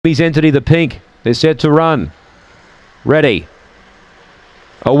Timmy's Entity, the pink. They're set to run. Ready.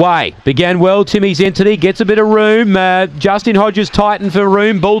 Away. Began well. Timmy's Entity gets a bit of room. Justin Hodges tightened for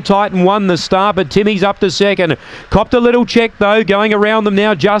room. Bull Titan won the start, but Timmy's up to second. Copped a little check, though, going around them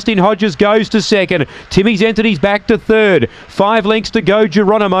now. Justin Hodges goes to second. Timmy's Entity's back to third. 5 lengths to go,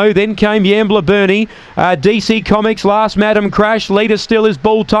 Geronimo. Then came Yambler Bernie. DC Comics last, Madam Crash. Leader still is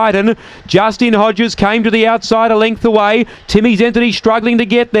Bull Titan. Justin Hodges came to the outside a length away. Timmy's Entity struggling to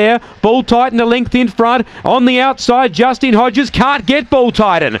get there. Bull Titan a length in front. On the outside, Justin Hodges can't get Bull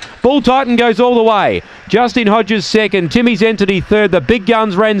Titan. Bull Titan goes all the way. Justin Hodges second. Timmy's Entity third. The big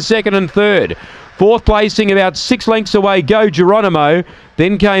guns ran second and third. Fourth placing about 6 lengths away, Go Geronimo.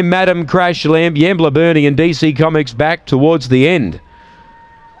 Then came Madam Crash, Yambler Bernie and DC Comics back towards the end.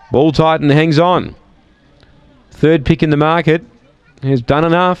 Bull Titan hangs on. Third pick in the market. Has done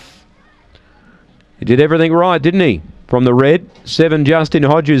enough. He did everything right, didn't he? From the red. 7 Justin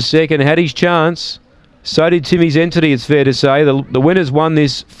Hodges second. Had his chance. So did Timmy's Entity, it's fair to say. The winners won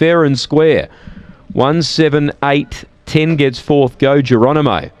this fair and square. 1, 7, 8, 10 gets fourth, Go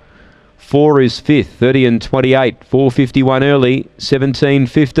Geronimo. 4 is fifth, 30 and 28. 4.51 early, 17,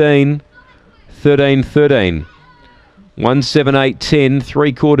 15, 13, 13. 1, 7, 8, 10,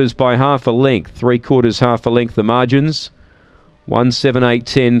 3/4 by half a length. 3/4, half a length the margins. 1, 7, 8,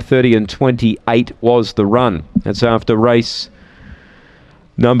 10, 30 and 28 was the run. That's after race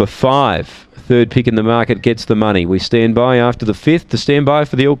number 5. Third pick in the market gets the money. We stand by after the 5th to stand by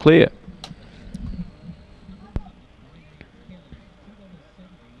for the all clear.